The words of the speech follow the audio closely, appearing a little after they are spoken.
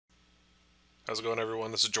How's it going,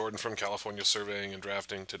 everyone? This is Jordan from California Surveying and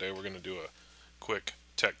Drafting. Today we're going to do a quick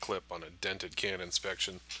tech clip on a dented can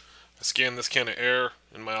inspection. I scanned this can of air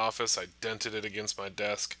in my office, I dented it against my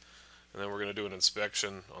desk, and then we're going to do an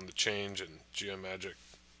inspection on the change in Geomagic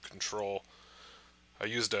Control. I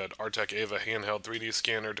used an Artec Eva handheld 3D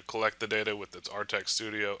scanner to collect the data with its Artec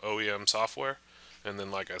Studio OEM software, and then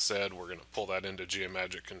like I said, we're going to pull that into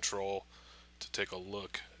Geomagic Control to take a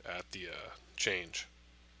look at the change.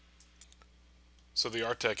 So the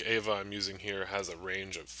Artec Eva I'm using here has a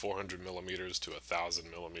range of 400 millimeters to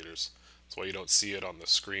 1000 millimeters. That's why you don't see it on the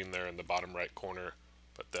screen there in the bottom right corner,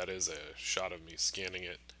 but that is a shot of me scanning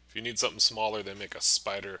it. If you need something smaller, they make a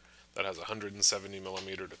spider that has 170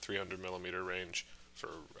 millimeter to 300 millimeter range for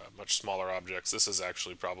much smaller objects. This is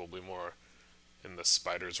actually probably more in the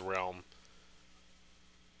spider's realm.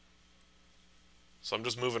 So I'm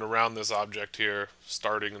just moving around this object here,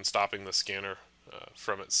 starting and stopping the scanner.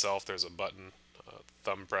 From itself, there's a button,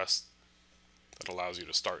 thumb press, that allows you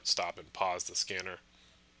to start, stop, and pause the scanner.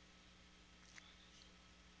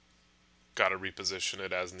 Got to reposition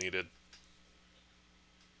it as needed.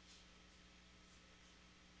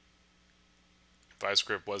 Vice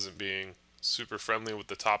grip wasn't being super friendly with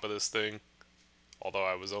the top of this thing, although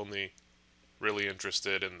I was only really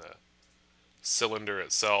interested in the cylinder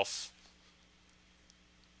itself.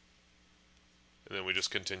 And then we just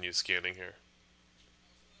continue scanning here.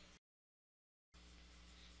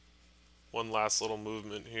 One last little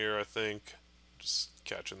movement here, I think. Just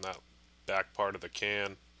catching that back part of the can.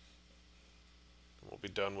 And we'll be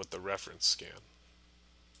done with the reference scan.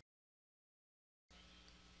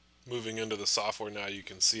 Moving into the software now, you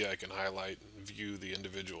can see I can highlight and view the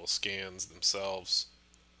individual scans themselves.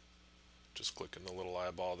 Just clicking the little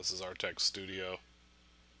eyeball. This is Artec Studio.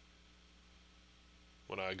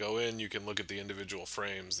 When I go in, you can look at the individual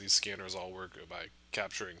frames. These scanners all work by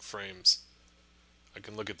capturing frames. I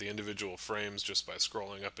can look at the individual frames just by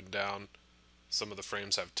scrolling up and down. Some of the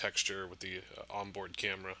frames have texture with the onboard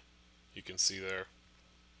camera. You can see there.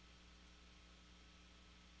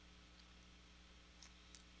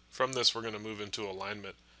 From this, we're going to move into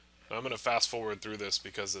alignment. Now, I'm going to fast forward through this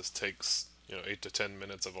because this takes 8 to 10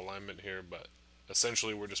 minutes of alignment here, but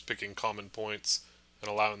essentially we're just picking common points and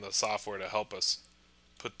allowing the software to help us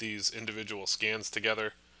put these individual scans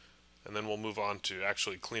together. And then we'll move on to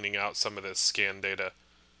actually cleaning out some of this scan data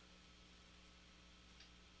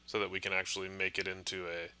so that we can actually make it into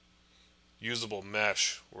a usable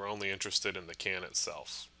mesh. We're only interested in the can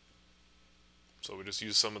itself. So we just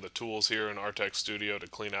use some of the tools here in Artec Studio to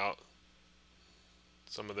clean out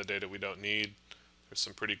some of the data we don't need. There's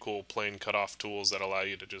some pretty cool plane cutoff tools that allow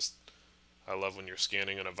you to just, I love when you're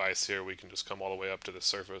scanning in a vise here, we can just come all the way up to the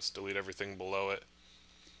surface, delete everything below it,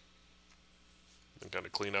 and kind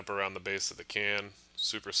of clean up around the base of the can.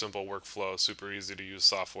 Super simple workflow, super easy to use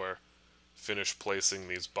software. Finish placing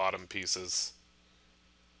these bottom pieces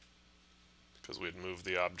because we'd moved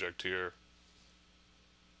the object here.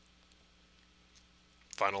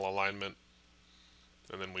 Final alignment,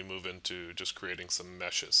 and then we move into just creating some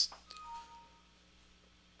meshes.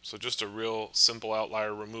 So just a real simple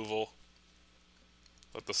outlier removal.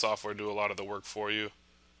 Let the software do a lot of the work for you.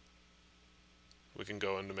 We can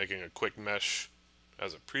go into making a quick mesh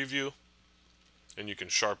as a preview, and you can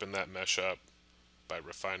sharpen that mesh up by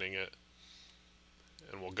refining it.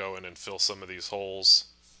 And we'll go in and fill some of these holes.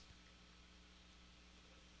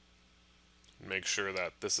 Make sure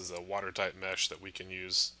that this is a watertight mesh that we can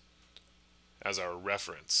use as our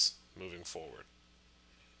reference moving forward.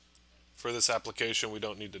 For this application, we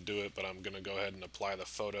don't need to do it, but I'm going to go ahead and apply the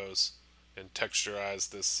photos and texturize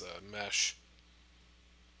this mesh.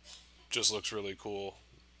 Just looks really cool.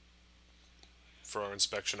 For our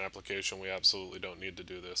inspection application, we absolutely don't need to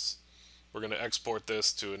do this. We're going to export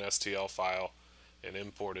this to an STL file and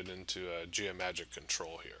import it into Geomagic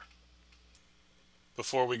Control here.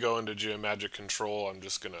 Before we go into Geomagic Control, I'm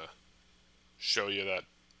just going to show you that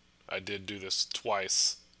I did do this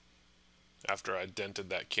twice. After I dented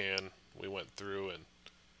that can, we went through and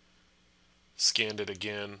scanned it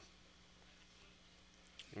again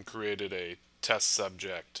and created a test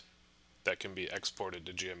subject that can be exported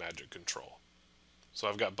to Geomagic Control. So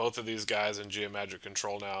I've got both of these guys in Geomagic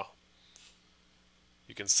Control now.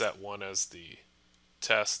 You can set one as the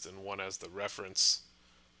test and one as the reference.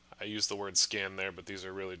 I use the word scan there, but these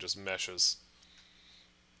are really just meshes.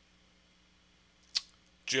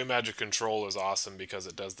 Geomagic Control is awesome because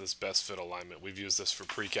it does this best fit alignment. We've used this for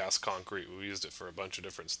precast concrete. We've used it for a bunch of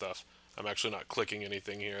different stuff. I'm actually not clicking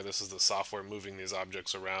anything here. This is the software moving these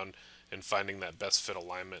objects around and finding that best fit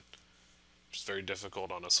alignment, which is very difficult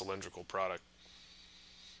on a cylindrical product.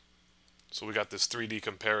 So we got this 3D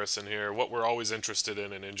comparison here. What we're always interested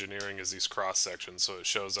in engineering is these cross sections. So it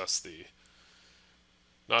shows us the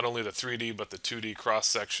not only the 3D but the 2D cross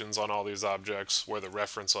sections on all these objects, where the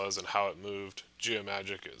reference was and how it moved.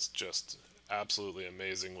 Geomagic is just absolutely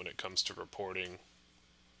amazing when it comes to reporting.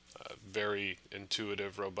 Very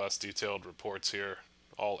intuitive, robust, detailed reports here,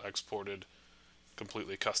 all exported,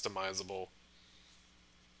 completely customizable.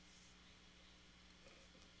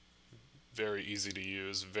 Very easy to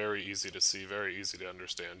use, very easy to see, very easy to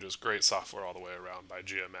understand. Just great software all the way around by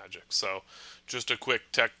Geomagic. So just a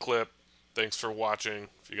quick tech clip. Thanks for watching.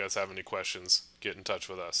 If you guys have any questions, get in touch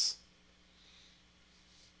with us.